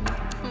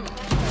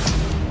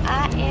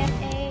 I am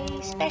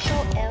a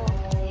special elf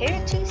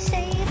here to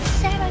save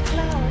Santa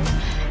Claus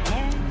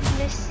and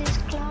Mrs.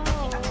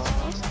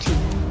 Claus too.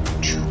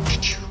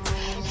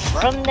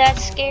 From that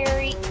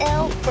scary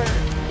Elfert,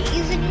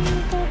 he's an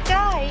evil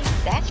guy,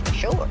 that's for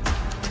sure.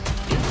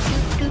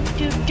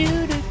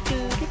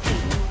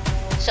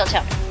 So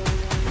tell me,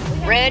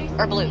 red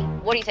or blue?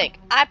 What do you think?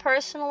 I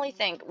personally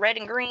think red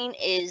and green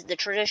is the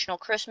traditional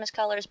Christmas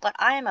colors, but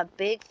I am a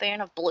big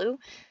fan of blue.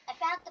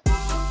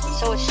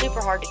 So it's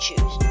super hard to choose.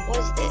 What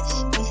is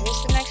this? Is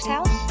this the next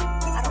house?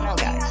 I don't know,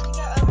 guys.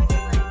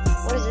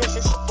 What is this?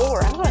 This is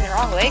 4. I'm going the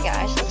wrong way,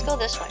 guys. Let's go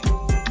this way.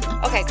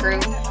 Okay, crew.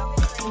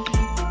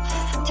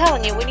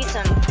 telling you, we need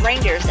some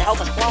reindeers to help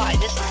us fly.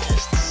 This is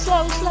just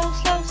slow, slow,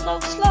 slow, slow,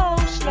 slow,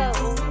 slow.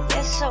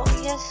 Yes, so,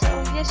 yes,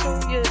 so, yes, so,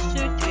 yes,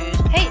 it is.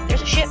 Hey,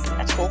 there's a ship.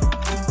 That's cool.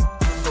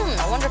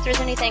 I wonder if there's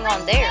anything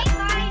on there.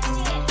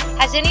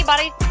 Has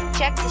anybody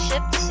checked the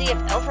ship to see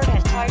if Elford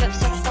has tied up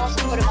Santa Claus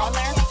and put him on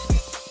there?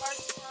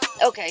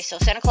 Okay, so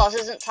Santa Claus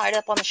isn't tied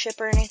up on the ship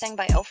or anything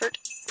by Elford?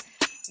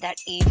 That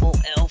evil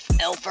elf,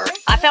 Elford.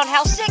 I found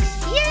house 6.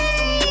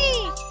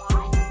 Yay!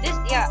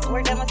 Yeah,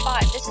 we're done with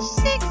 5. This is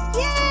 6.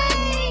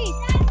 Yay!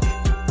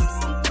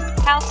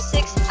 House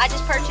 6. I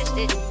just purchased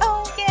it.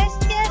 Oh, yes,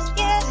 yes,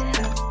 yes.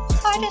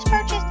 I just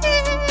purchased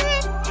it.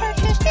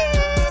 Purchased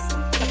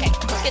it. Okay,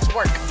 let's get to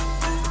work.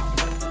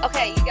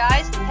 Okay, you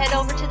guys, head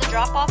over to the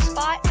drop-off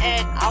spot,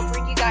 and I'll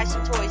bring you guys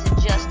some toys in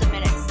just a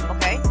minute,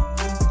 okay?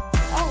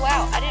 Oh,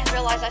 wow, I didn't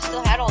realize I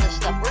still had all this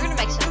stuff. We're going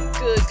to make some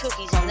good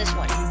cookies on this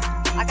one.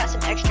 I got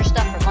some extra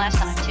stuff from last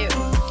time, too.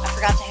 I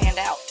forgot to hand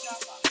out.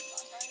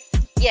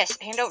 Yes,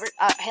 head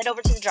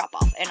over to the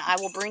drop-off, and I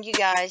will bring you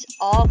guys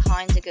all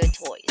kinds of good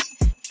toys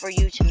for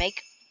you to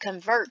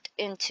convert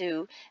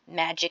into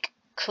magic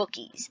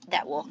cookies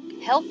that will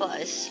help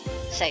us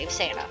save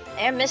Santa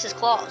and Mrs.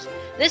 Claus.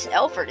 This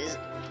Elford is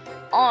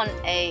on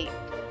a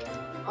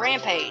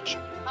rampage.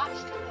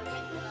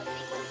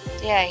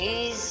 Yeah,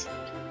 he's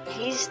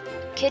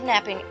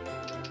kidnapping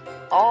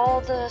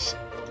all the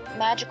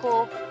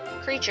magical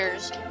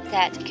creatures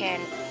that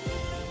can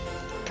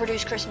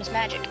produce Christmas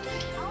magic.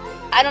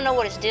 I don't know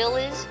what his deal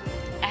is.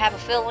 I have a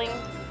feeling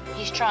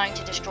he's trying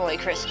to destroy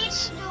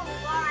Christmas.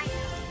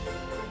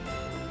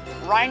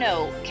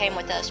 Rhino came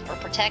with us for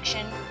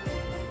protection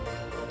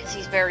because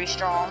he's very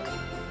strong.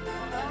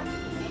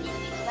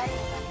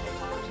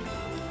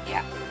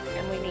 Yeah,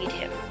 and we need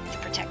him to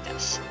protect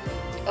us.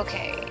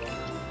 Okay,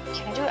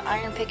 can I do an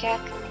iron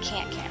pickaxe? I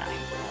can't I?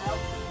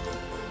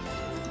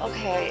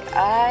 Okay,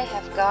 I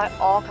have got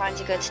all kinds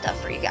of good stuff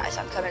for you guys.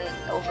 I'm coming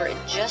over in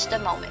just a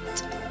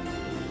moment.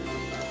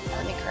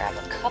 Let me grab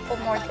a couple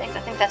more things. I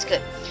think that's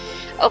good.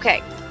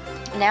 Okay,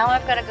 now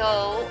I've got to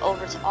go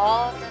over to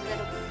all the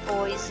little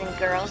boys and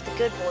girls, the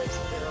good boys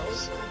and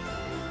girls,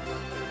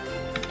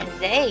 and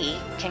they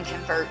can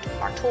convert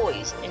our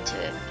toys into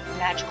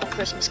magical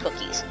Christmas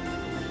cookies.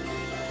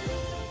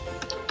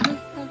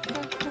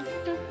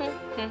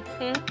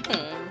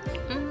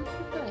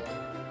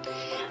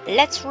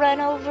 Let's run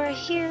over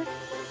here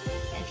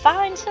and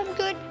find some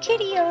good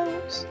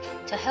kittios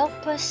to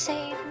help us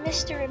save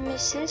Mr. and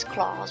Mrs.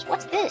 Claus.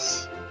 What's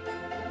this?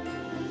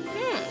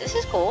 This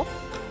is cool.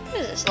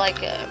 What is this,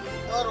 like a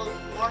little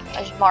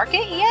market? A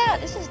market? Yeah,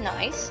 this is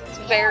nice. It's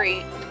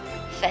very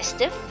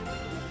festive.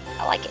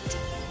 I like it.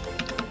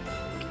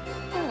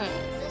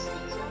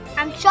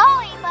 I'm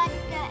sorry, but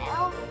the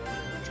elf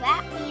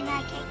trapped me and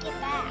I can't get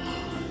back.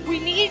 We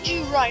need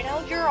you,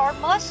 Rhino. You're our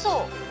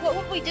muscle. What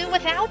would we do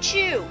without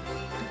you?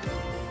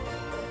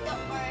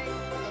 Don't worry,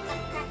 the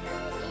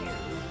nutcracker is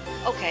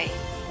here. Okay,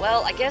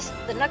 well, I guess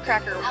the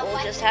Nutcracker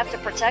will just have to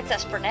protect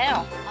us for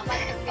now.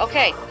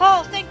 Okay.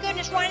 Oh, thank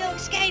goodness Rhino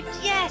escaped.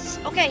 Yes.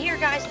 Okay, here,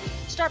 guys.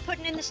 Start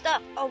putting in the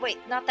stuff. Oh, wait,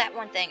 not that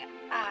one thing.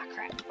 Ah,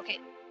 crap. Okay.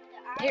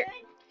 The Here.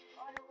 iron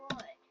or the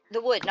wood?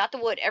 The wood, not the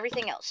wood.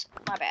 Everything else.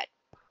 My bad.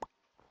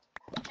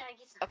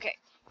 Okay,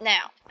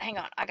 now, hang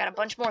on. I got a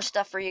bunch more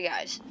stuff for you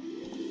guys.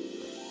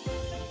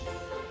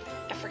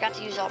 I forgot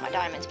to use all my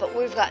diamonds, but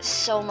we've got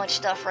so much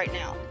stuff right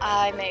now.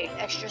 I made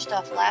extra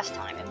stuff last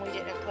time, and we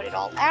didn't put it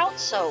all out,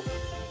 so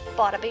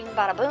bada bing,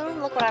 bada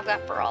boom. Look what I've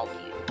got for all of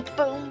you.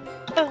 Boom,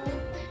 boom.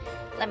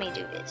 Let me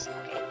do this.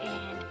 Okay,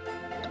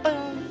 and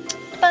boom,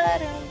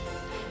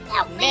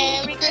 ba-dum.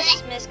 Merry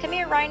Christmas. Come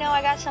here, Rhino.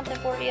 I got something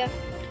for you.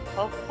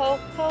 Ho, ho,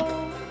 ho.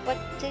 What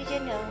did you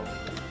know?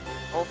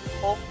 Ho,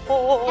 ho,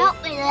 ho.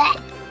 Help me with that.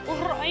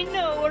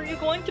 Rhino, are you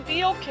going to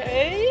be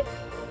okay?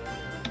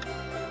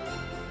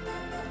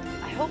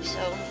 I hope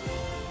so.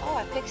 Oh,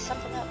 I picked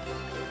something up.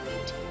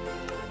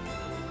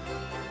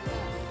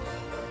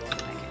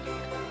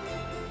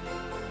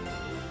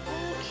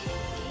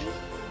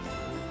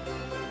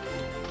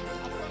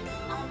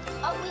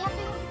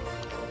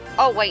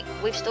 Oh, wait,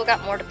 we've still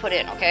got more to put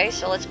in, okay?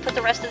 So let's put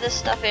the rest of this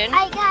stuff in.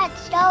 I got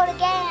stole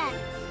again.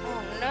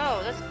 Oh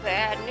no, that's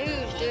bad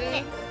news,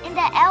 dude. And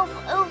the elf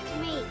oofed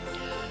me.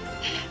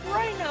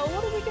 Rhino,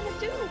 what are we gonna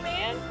do,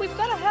 man? We've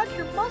gotta have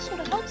your muscle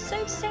to help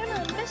save Santa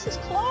and Mrs.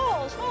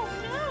 Claus. Oh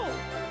no,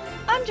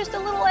 I'm just a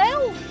little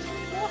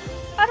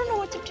elf. I don't know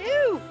what to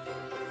do.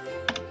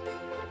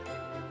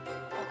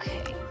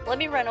 Okay, let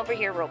me run over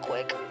here real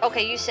quick.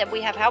 Okay, you said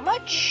we have how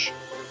much?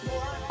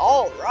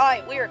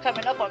 Alright, we are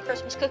coming up on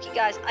Christmas cookie,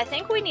 guys. I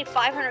think we need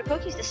 500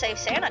 cookies to save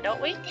Santa,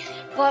 don't we?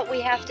 But we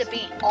have to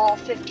beat all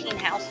 15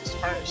 houses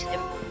first.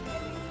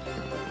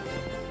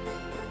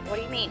 What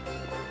do you mean?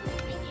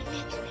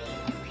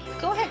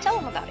 Go ahead, tell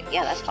them about it.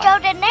 Yeah, that's fine.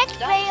 So the next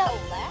Not bill.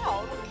 so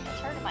loud.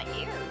 It's hurting my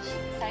ears.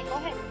 Okay, go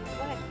ahead.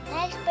 Go ahead.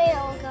 Next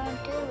bill we're gonna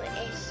do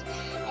is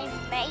a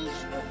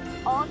maze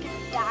with all the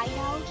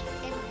dinos,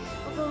 and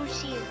we're gonna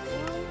see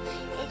who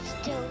is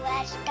the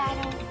last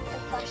dino, the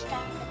first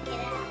dino to get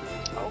out.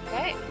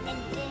 Okay. And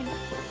then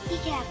we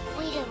can have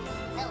freedom.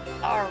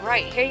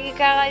 Alright, here you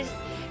guys.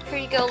 Here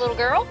you go, little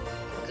girl.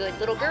 Good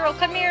little girl,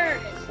 come here.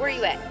 Where are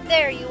you at?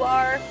 There you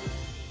are.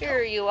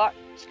 Here you are.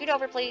 Scoot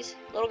over, please,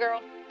 little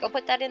girl. Go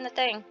put that in the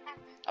thing.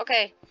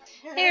 Okay.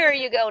 Here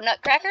you go,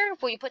 Nutcracker.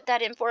 Will you put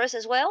that in for us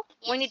as well?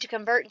 Yes. We need to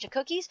convert into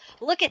cookies.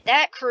 Look at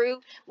that,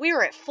 crew. We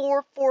were at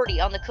 440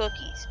 on the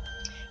cookies.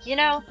 You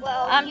know,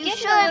 well, I'm you getting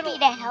should a little... be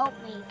to help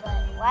me, but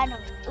why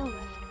don't you?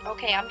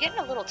 Okay, I'm getting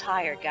a little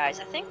tired, guys.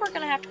 I think we're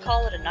going to have to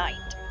call it a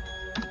night.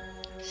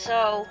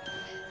 So,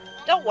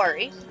 don't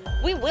worry.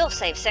 We will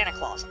save Santa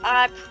Claus.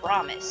 I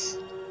promise.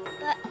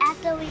 But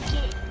after we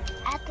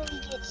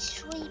get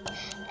sleep,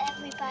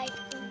 everybody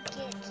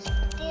gets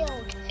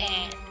filled.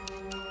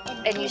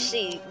 And you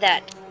see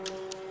that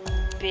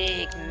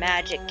big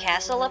magic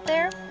castle up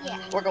there? Yeah.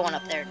 We're going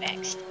up there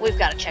next. We've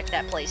got to check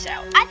that place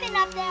out. I've been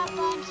up there a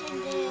bunch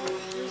and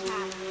he's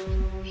not.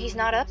 He's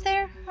not up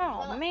there?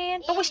 Oh,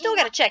 man. But we still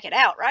got to check it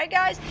out, right,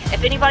 guys?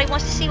 If anybody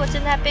wants to see what's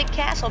in that big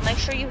castle, make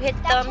sure you hit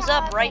thumbs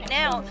up right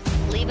now.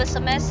 Leave us a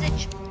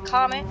message,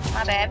 comment,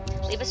 my bad.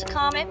 Leave us a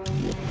comment.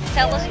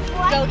 Tell us to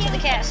go to the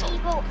castle.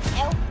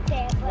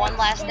 One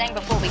last thing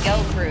before we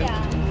go, crew.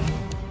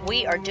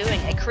 We are doing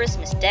a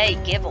Christmas Day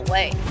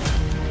giveaway.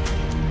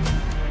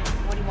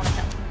 What do you want to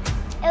tell them?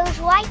 It was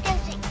like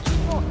there's an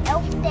evil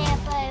elf there,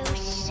 but it was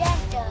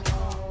Santa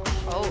Claus.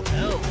 Oh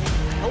no.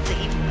 I hope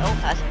the evil elf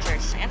hasn't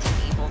turned Santa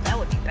evil. That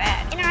would be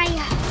bad. And I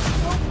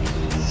hope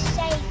he's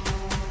safe.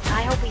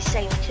 I hope he's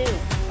safe too.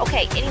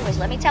 Okay, anyways,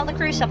 let me tell the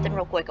crew something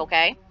real quick,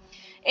 okay?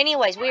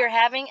 Anyways, we are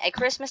having a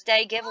Christmas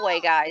Day giveaway,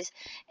 guys.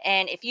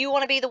 And if you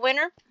want to be the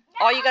winner,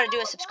 all you got to do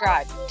is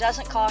subscribe.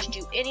 Doesn't cost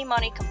you any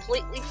money,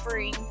 completely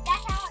free.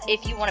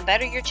 If you want to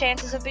better your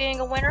chances of being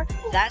a winner,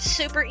 that's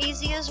super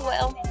easy as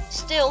well.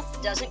 Still,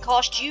 doesn't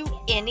cost you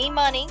any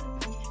money.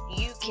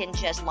 You can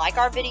just like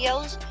our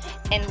videos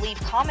and leave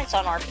comments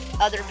on our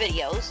other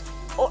videos.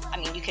 Or, I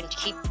mean, you can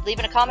keep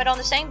leaving a comment on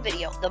the same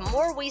video. The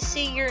more we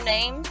see your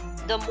name,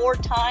 the more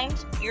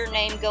times your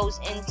name goes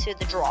into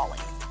the drawing.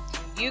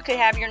 You could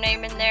have your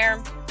name in there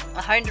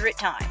 100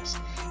 times.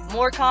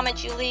 More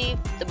comments you leave,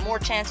 the more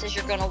chances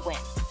you're going to win.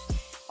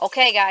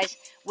 Okay, guys,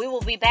 we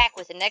will be back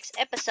with the next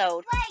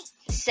episode,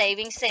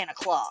 Saving Santa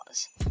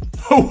Claus.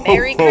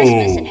 Merry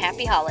Christmas and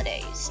Happy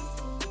Holidays.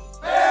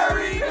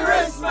 Merry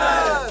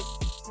Christmas!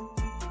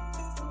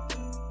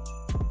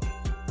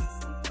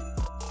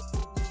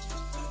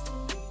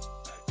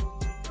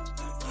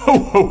 Ho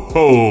ho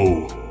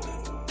ho!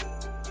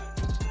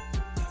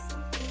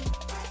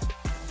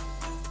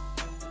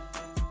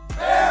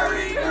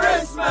 Merry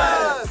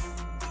Christmas!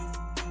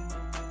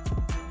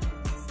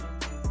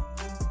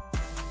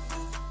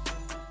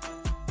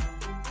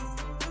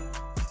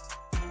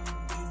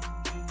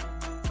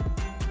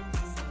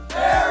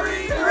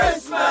 Merry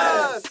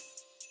Christmas!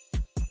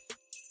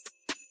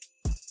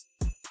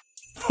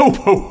 Ho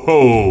ho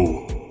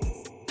ho!